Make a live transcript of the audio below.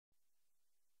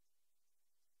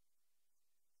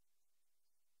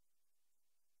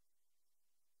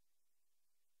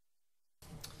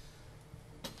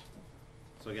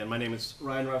again, my name is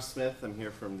Ryan Ross Smith. I'm here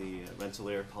from the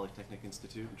Rensselaer Polytechnic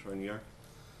Institute in Troy, New York.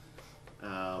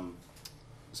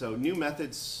 So new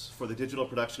methods for the digital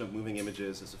production of moving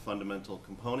images as a fundamental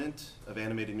component of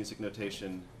animated music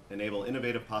notation enable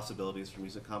innovative possibilities for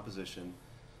music composition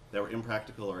that were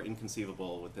impractical or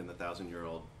inconceivable within the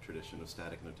 1,000-year-old tradition of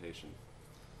static notation.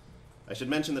 I should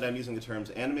mention that I'm using the terms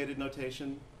animated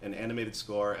notation and animated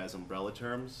score as umbrella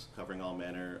terms, covering all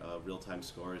manner of real-time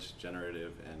scores,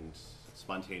 generative and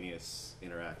spontaneous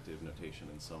interactive notation,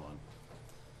 and so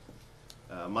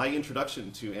on. My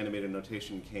introduction to animated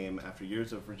notation came after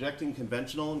years of rejecting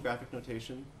conventional and graphic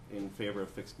notation in favor of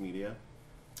fixed media.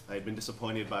 I had been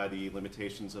disappointed by the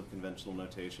limitations of conventional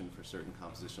notation for certain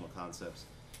compositional concepts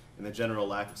and the general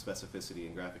lack of specificity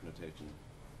in graphic notation.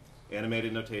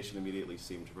 Animated notation immediately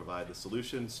seemed to provide the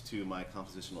solutions to my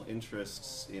compositional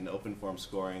interests in open form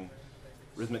scoring,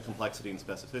 rhythmic complexity and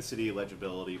specificity,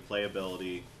 legibility,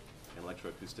 playability, and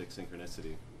electroacoustic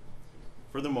synchronicity.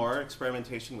 Furthermore,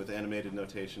 experimentation with animated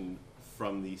notation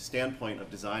from the standpoint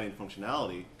of design and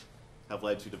functionality have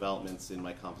led to developments in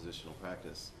my compositional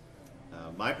practice.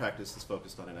 My practice is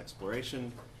focused on an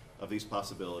exploration of these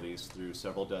possibilities through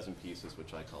several dozen pieces,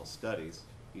 which I call studies.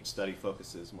 Each study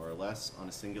focuses more or less on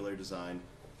a singular design,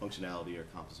 functionality, or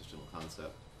compositional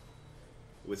concept.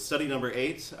 With study number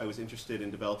 8, I was interested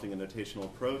in developing a notational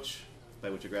approach by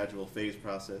which a gradual phase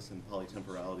process and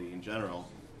polytemporality in general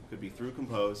could be through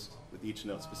composed with each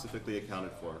note specifically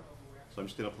accounted for. So I'm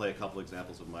just going to play a couple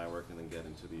examples of my work and then get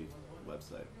into the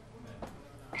website.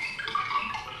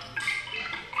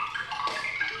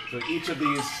 So each of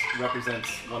these represents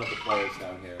one of the players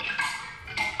down here.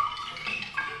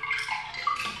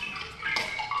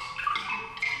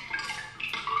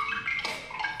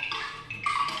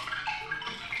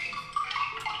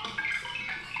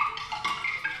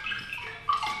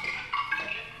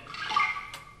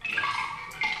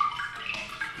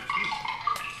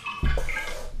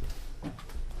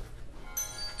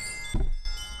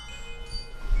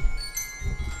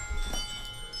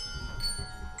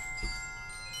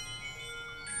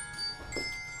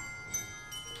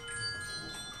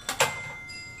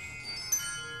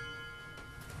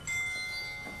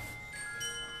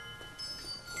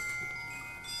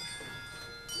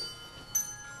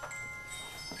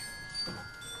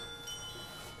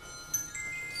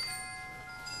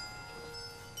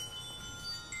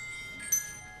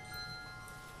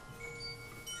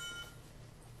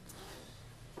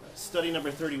 Study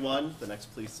number 31, the next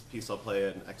piece I'll play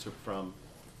an excerpt from,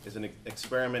 is an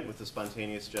experiment with the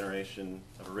spontaneous generation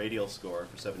of a radial score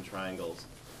for 7 triangles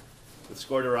with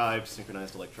score-derived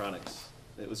synchronized electronics.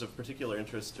 It was of particular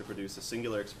interest to produce a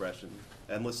singular expression,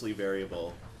 endlessly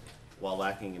variable, while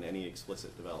lacking in any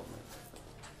explicit development.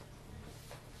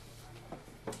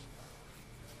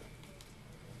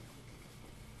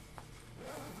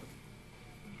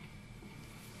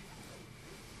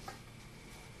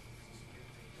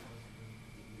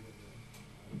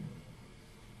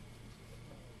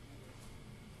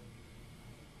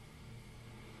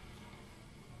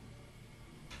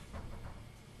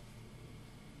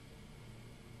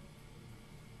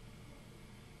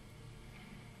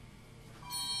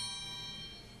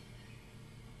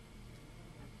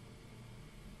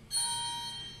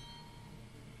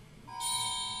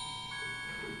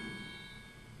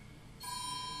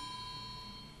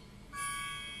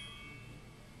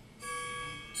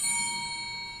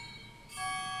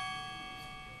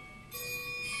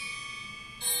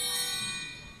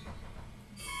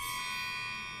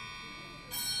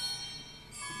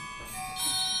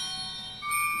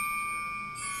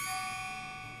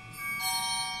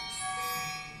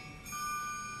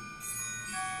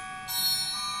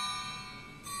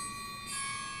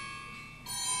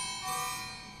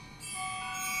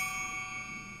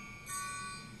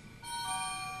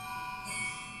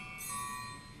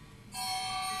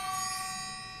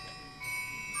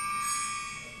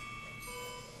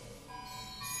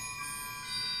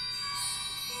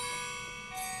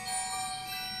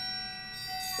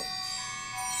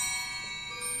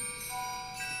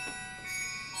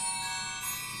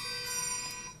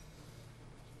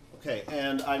 Okay,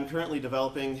 and I'm currently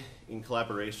developing, in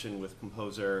collaboration with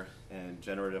composer and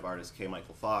generative artist K.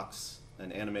 Michael Fox,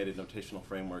 an animated notational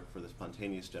framework for the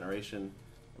spontaneous generation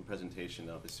and presentation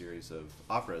of a series of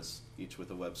operas, each with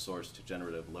a web-sourced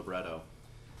generative libretto.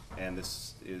 And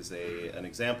this is an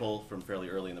example from fairly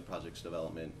early in the project's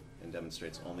development and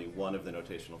demonstrates only one of the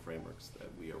notational frameworks that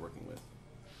we are working with.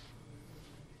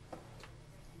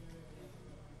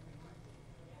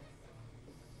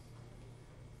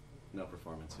 No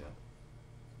performance yet.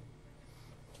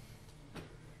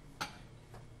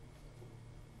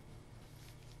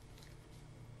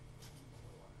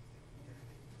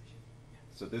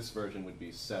 So this version would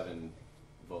be 7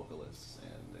 vocalists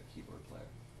and a keyboard player.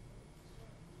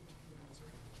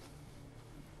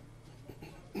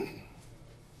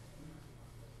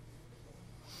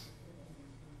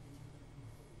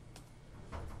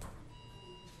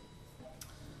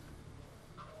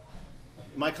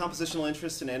 My compositional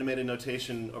interests in animated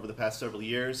notation over the past several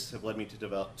years have led me to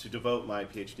devote my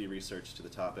PhD research to the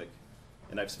topic,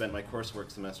 and I've spent my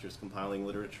coursework semesters compiling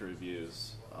literature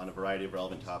reviews on a variety of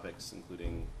relevant topics,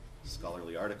 including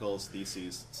scholarly articles,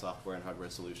 theses, software and hardware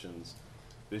solutions,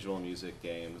 visual music,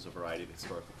 games, a variety of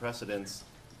historical precedents,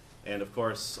 and of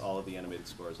course, all of the animated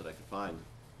scores that I could find.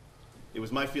 It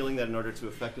was my feeling that in order to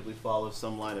effectively follow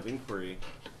some line of inquiry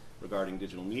regarding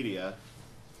digital media,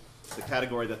 the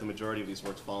category that the majority of these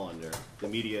works fall under, the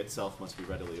media itself must be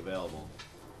readily available.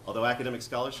 Although academic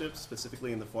scholarships,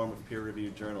 specifically in the form of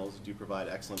peer-reviewed journals, do provide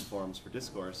excellent forums for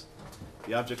discourse,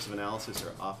 the objects of analysis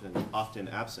are often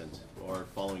absent, or,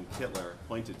 following Kittler,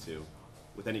 pointed to,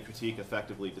 with any critique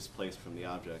effectively displaced from the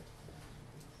object.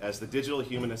 As the digital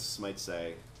humanists might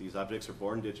say, these objects are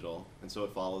born digital, and so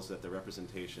it follows that their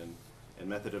representation and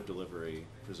method of delivery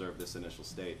preserve this initial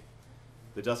state.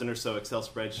 The dozen or so Excel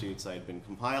spreadsheets I had been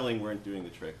compiling weren't doing the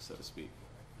trick, so to speak.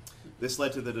 This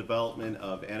led to the development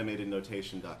of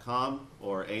animatednotation.com,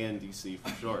 or ANDC for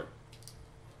short.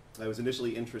 I was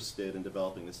initially interested in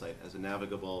developing the site as a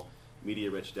navigable,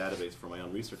 media-rich database for my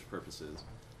own research purposes,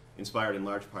 inspired in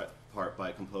large part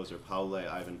by composer Paule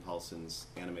Ivan Paulsen's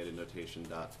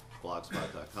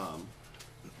animatednotation.blogspot.com,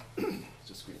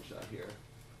 just a screenshot here,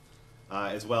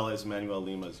 as well as Manuel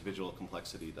Lima's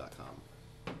visualcomplexity.com.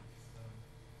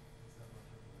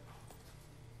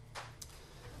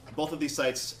 Both of these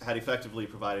sites had effectively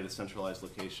provided a centralized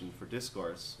location for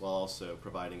discourse, while also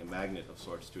providing a magnet of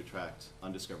sorts to attract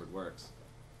undiscovered works.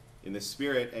 In this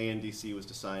spirit, ANDC was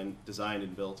designed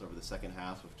and built over the second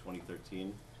half of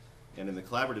 2013, and in the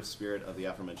collaborative spirit of the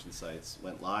aforementioned sites,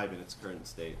 went live in its current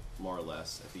state, more or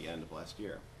less, at the end of last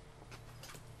year.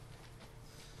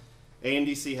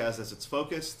 ANDC has as its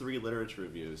focus 3 literature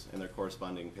reviews and their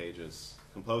corresponding pages: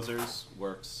 composers,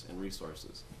 works, and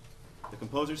resources. The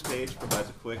Composers page provides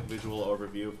a quick visual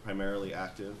overview of primarily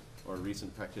active or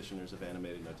recent practitioners of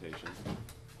animated notation.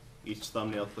 Each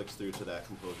thumbnail clicks through to that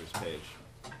composer's page.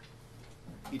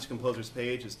 Each composer's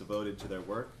page is devoted to their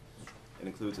work and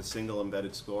includes a single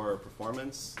embedded score or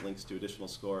performance, links to additional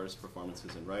scores,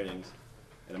 performances, and writings,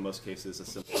 and in most cases a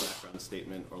simple background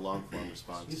statement or long-form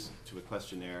response to a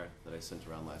questionnaire that I sent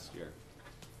around last year.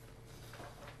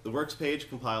 The Works page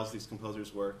compiles these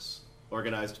composers' works,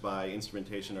 organized by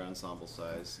instrumentation or ensemble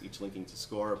size, each linking to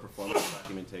score or performance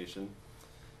documentation.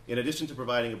 In addition to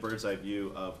providing a bird's-eye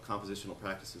view of compositional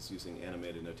practices using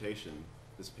animated notation,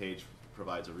 this page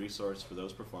provides a resource for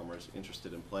those performers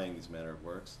interested in playing these manner of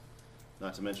works,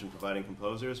 not to mention providing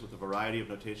composers with a variety of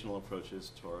notational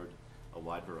approaches toward a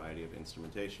wide variety of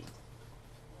instrumentation.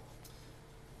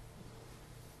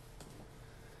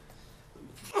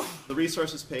 The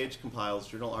resources page compiles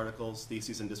journal articles,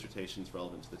 theses, and dissertations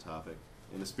relevant to the topic.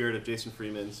 In the spirit of Jason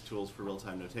Freeman's Tools for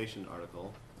Real-Time Notation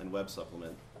article and web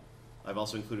supplement, I've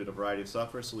also included a variety of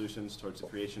software solutions towards the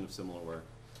creation of similar work.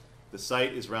 The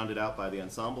site is rounded out by the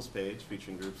ensembles page,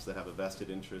 featuring groups that have a vested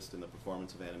interest in the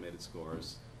performance of animated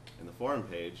scores, and the forum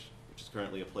page, which is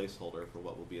currently a placeholder for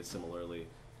what will be a similarly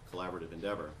collaborative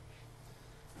endeavor.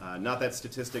 Not that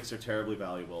statistics are terribly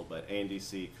valuable, but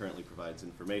ANDC currently provides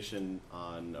information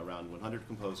on around 100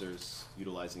 composers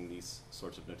utilizing these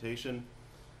sorts of notation,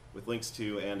 with links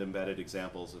to and embedded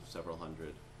examples of several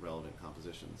hundred relevant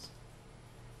compositions.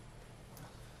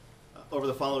 Over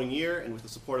the following year, and with the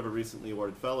support of a recently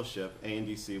awarded fellowship,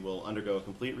 ANDC will undergo a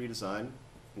complete redesign,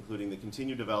 including the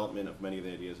continued development of many of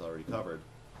the ideas already covered.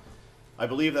 I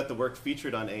believe that the work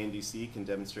featured on ANDC can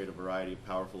demonstrate a variety of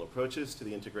powerful approaches to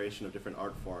the integration of different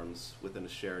art forms within a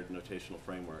shared notational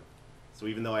framework. So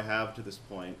even though I have, to this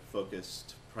point,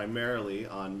 focused primarily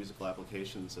on musical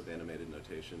applications of animated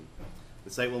notation, the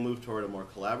site will move toward a more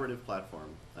collaborative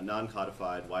platform, a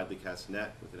non-codified, widely cast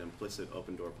net with an implicit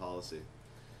open-door policy.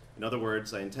 In other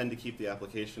words, I intend to keep the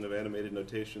application of animated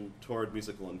notation toward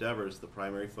musical endeavors the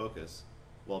primary focus,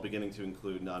 while beginning to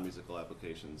include non-musical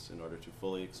applications in order to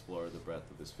fully explore the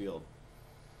breadth of this field.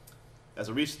 As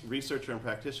a researcher and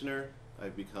practitioner,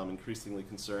 I've become increasingly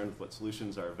concerned with what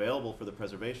solutions are available for the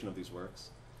preservation of these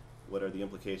works, what are the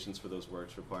implications for those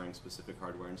works requiring specific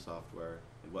hardware and software,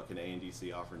 and what can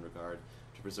ANDC offer in regard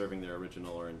to preserving their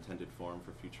original or intended form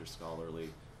for future scholarly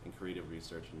and creative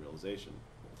research and realization.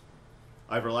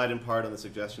 I've relied in part on the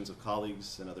suggestions of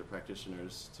colleagues and other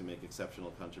practitioners to make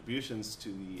exceptional contributions to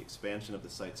the expansion of the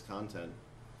site's content,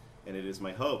 And it is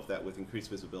my hope that with increased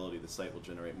visibility, the site will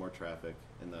generate more traffic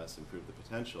and thus improve the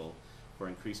potential for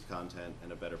increased content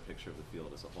and a better picture of the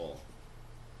field as a whole.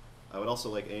 I would also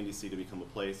like ANDC to become a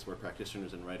place where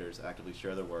practitioners and writers actively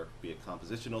share their work, be it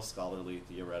compositional, scholarly,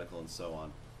 theoretical, and so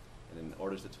on. And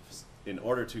in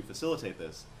order to facilitate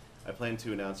this, I plan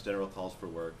to announce general calls for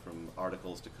work, from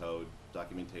articles to code,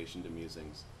 documentation to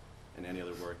musings, and any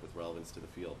other work with relevance to the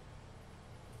field.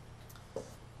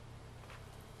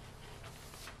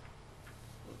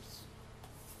 Oops.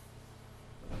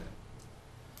 Okay.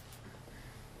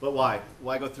 But why?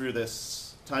 Why go through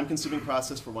this time-consuming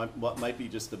process for what might be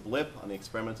just a blip on the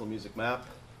experimental music map,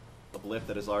 a blip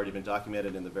that has already been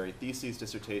documented in the very theses,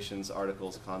 dissertations,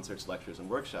 articles, concerts, lectures, and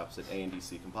workshops that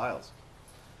ANDC compiles?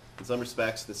 In some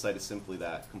respects, this site is simply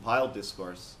that, compiled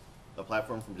discourse, a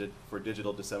platform for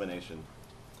digital dissemination.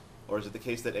 Or is it the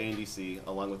case that ANDC,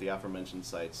 along with the aforementioned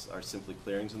sites, are simply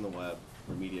clearings in the web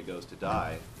where media goes to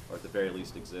die, or at the very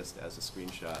least exist as a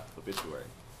screenshot obituary?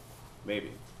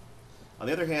 Maybe. On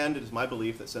the other hand, it is my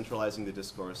belief that centralizing the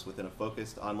discourse within a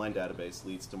focused online database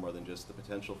leads to more than just the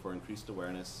potential for increased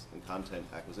awareness and content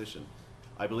acquisition.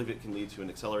 I believe it can lead to an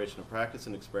acceleration of practice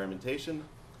and experimentation,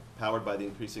 powered by the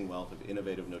increasing wealth of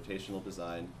innovative notational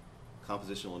design,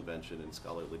 compositional invention, and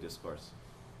scholarly discourse.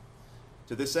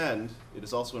 To this end, it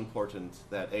is also important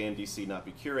that ANDC not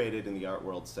be curated in the art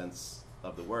world sense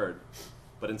of the word,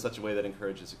 but in such a way that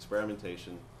encourages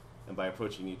experimentation, and by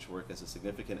approaching each work as a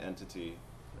significant entity,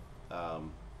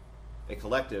 a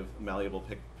collective, malleable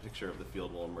picture of the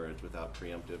field will emerge without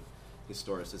preemptive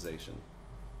historicization.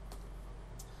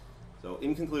 So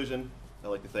in conclusion, I'd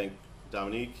like to thank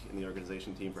Dominique and the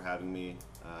organization team for having me.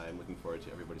 I'm looking forward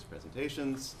to everybody's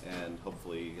presentations, and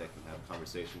hopefully I can have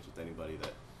conversations with anybody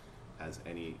that has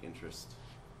any interest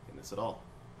in this at all.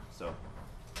 So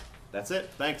that's it.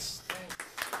 Thanks.